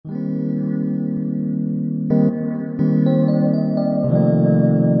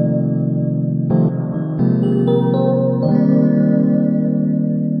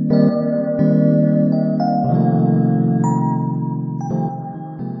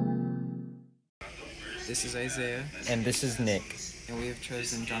This is Isaiah, And this is Nick. and we have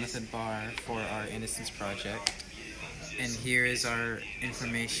chosen Jonathan Barr for our Innocence Project. And here is our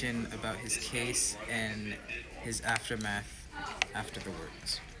information about his case and his aftermath after the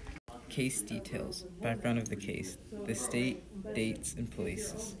words. Case details, background of the case, the state, dates, and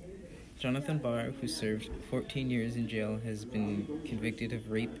places. Jonathan Barr, who served 14 years in jail, has been convicted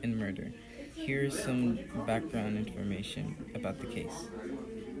of rape and murder. Here is some background information about the case.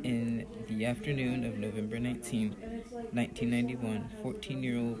 In the afternoon of November 19, 1991,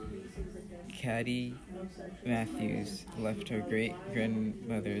 14-year-old Caddy Matthews left her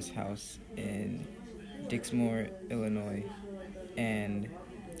great-grandmother's house in Dixmoor, Illinois, and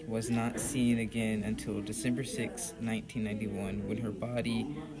was not seen again until December 6, 1991, when her body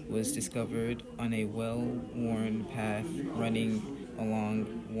was discovered on a well-worn path running along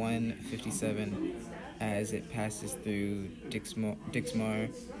 157 as it passes through Dixmoor.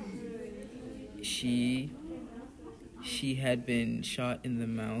 She had been shot in the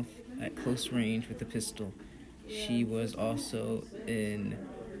mouth at close range with a pistol. She was also a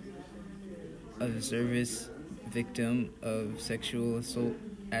service victim of sexual assault,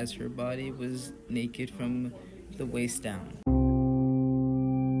 as her body was naked from the waist down.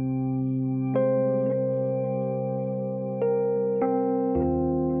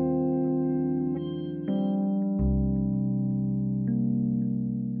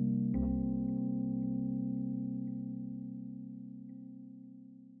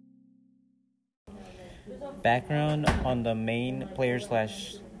 Background on the main player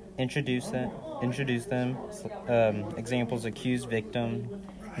 / introduce them, examples, accused, victim,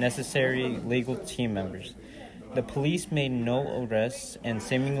 necessary legal team members. The police made no arrests and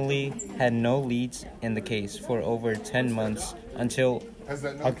seemingly had no leads in the case for over 10 months until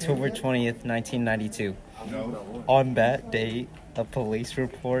October 20th, 1992. On that date, a police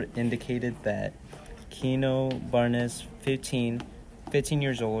report indicated that Keno Barnes, 15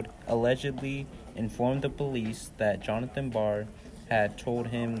 years old, allegedly informed the police that Jonathan Barr had told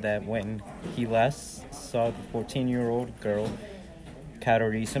him that when he last saw the 14-year-old girl,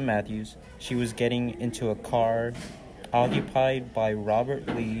 Cateresa Matthews, she was getting into a car occupied by Robert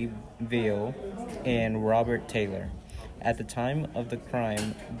Lee Vale and Robert Taylor. At the time of the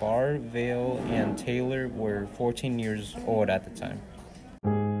crime, Barr, Vale, and Taylor were 14 years old at the time.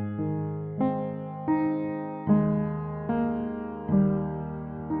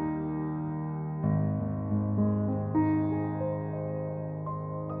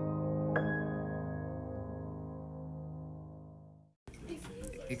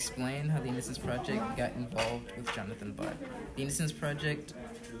 Explain how the Innocence Project got involved with Jonathan Barr. The Innocence Project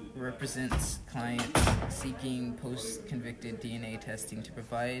represents clients seeking post-convicted DNA testing to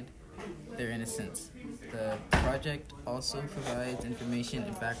provide their innocence. The project also provides information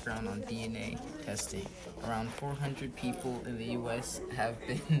and background on DNA testing. Around 400 people in the U.S. have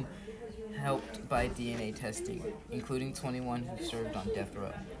been helped by DNA testing, including 21 who served on death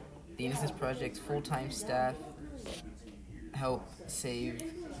row. The Innocence Project's full-time staff help save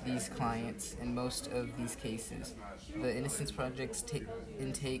these clients in most of these cases. The Innocence Project's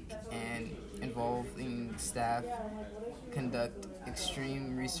intake and involving staff conduct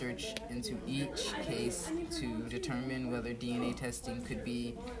extreme research into each case to determine whether DNA testing could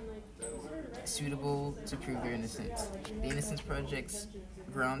be suitable to prove your innocence. The Innocence Project's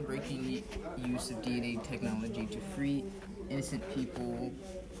groundbreaking use of DNA technology to free innocent people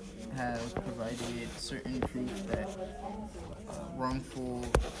have provided certain proof that wrongful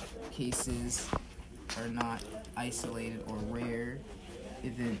cases are not isolated or rare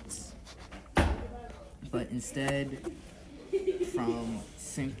events, but instead from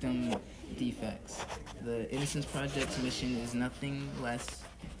symptom defects. The Innocence Project's mission is nothing less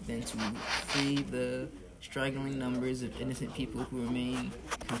than to free the straggling numbers of innocent people who remain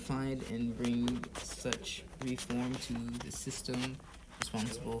confined and bring such reform to the system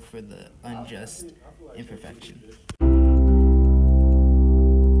responsible for the unjust imperfection.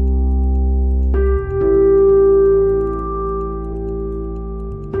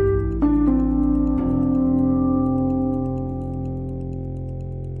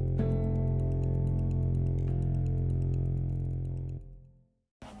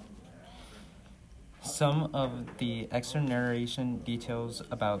 Some of the exoneration details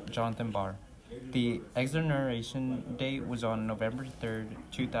about Jonathan Barr. The exoneration date was on November 3rd,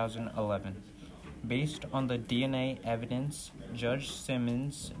 2011. Based on the DNA evidence, Judge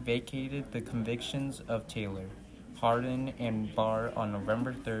Simmons vacated the convictions of Taylor, Hardin, and Barr on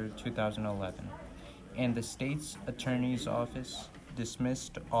November 3rd, 2011, and the state's attorney's office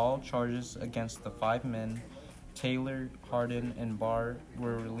dismissed all charges against the 5 men Taylor, Hardin, and Barr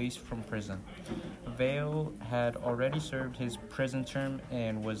were released from prison. Vale had already served his prison term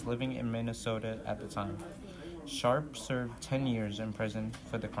and was living in Minnesota at the time. Sharp served 10 years in prison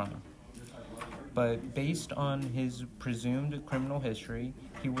for the crime. But based on his presumed criminal history,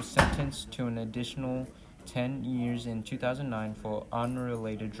 he was sentenced to an additional 10 years in 2009 for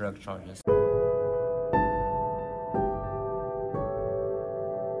unrelated drug charges.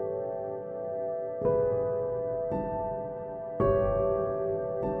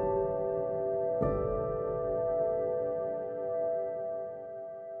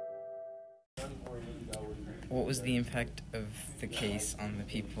 What was the impact of the case on the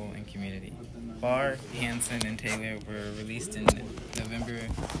people and community? Barr, Hansen, and Taylor were released in November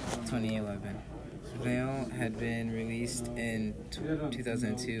 2011. Vale had been released in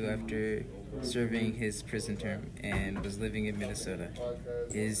 2002 after serving his prison term and was living in Minnesota.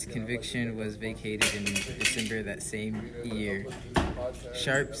 His conviction was vacated in December that same year.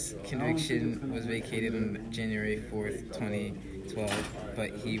 Sharp's conviction was vacated on January 4th, 2012,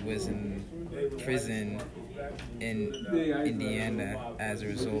 but he was in prison in Indiana as a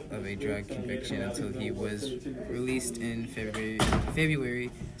result of a drug conviction until he was released in February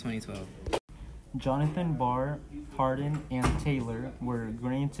 2012. Jonathan Barr, Hardin, and Taylor were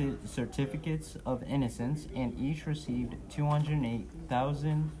granted certificates of innocence and each received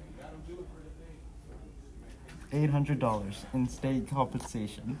 $208,800 in state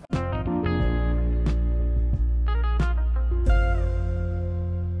compensation.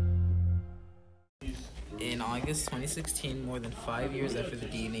 In August 2016, more than 5 years after the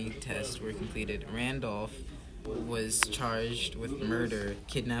DNA tests were completed, Randolph was charged with murder,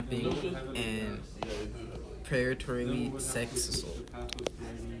 kidnapping, and predatory sex assault.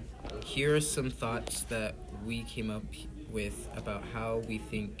 Here are some thoughts that we came up with about how we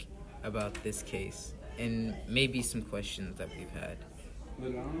think about this case, and maybe some questions that we've had.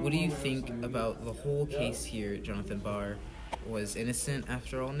 What do you think about the whole case here? Jonathan Barr was innocent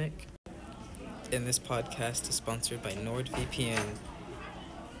after all, Nick? And this podcast is sponsored by NordVPN.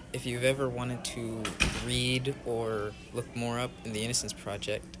 If you've ever wanted to read or look more up in the Innocence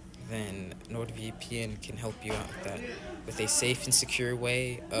Project, then NordVPN can help you out with that, with a safe and secure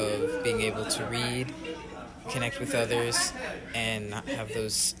way of being able to read, connect with others, and not have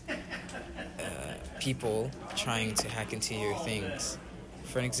those people trying to hack into your things.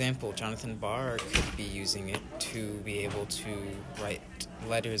 For an example, Jonathan Barr could be using it to be able to write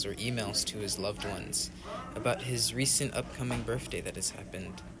letters or emails to his loved ones about his recent upcoming birthday that has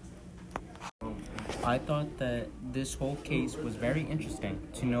happened. I thought that this whole case was very interesting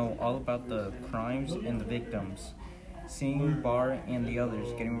to know all about the crimes and the victims. Seeing Barr and the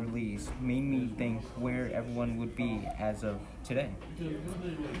others getting released made me think where everyone would be as of today.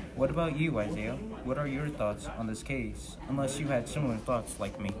 What about you, Isaiah? What are your thoughts on this case, unless you had similar thoughts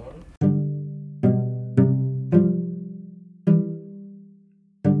like me?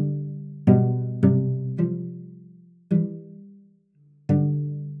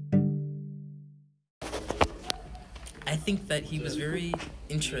 I think that he was very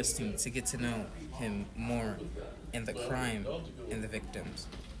interesting to get to know him more and the crime and the victims.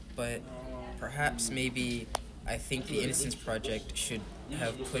 But perhaps maybe I think the Innocence Project should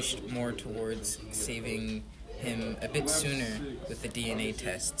have pushed more towards saving him a bit sooner with the DNA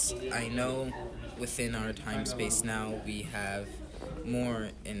tests. I know within our time space now we have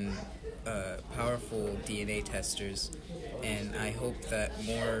more and powerful DNA testers, and I hope that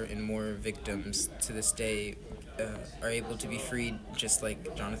more and more victims to this day are able to be freed just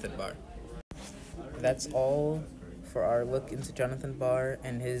like Jonathan Barr. That's all for our look into Jonathan Barr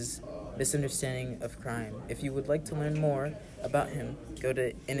and his misunderstanding of crime. If you would like to learn more about him, go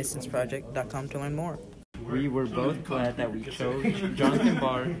to innocenceproject.com to learn more. We were both glad that we chose Jonathan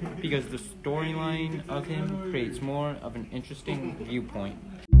Barr because the storyline of him creates more of an interesting viewpoint.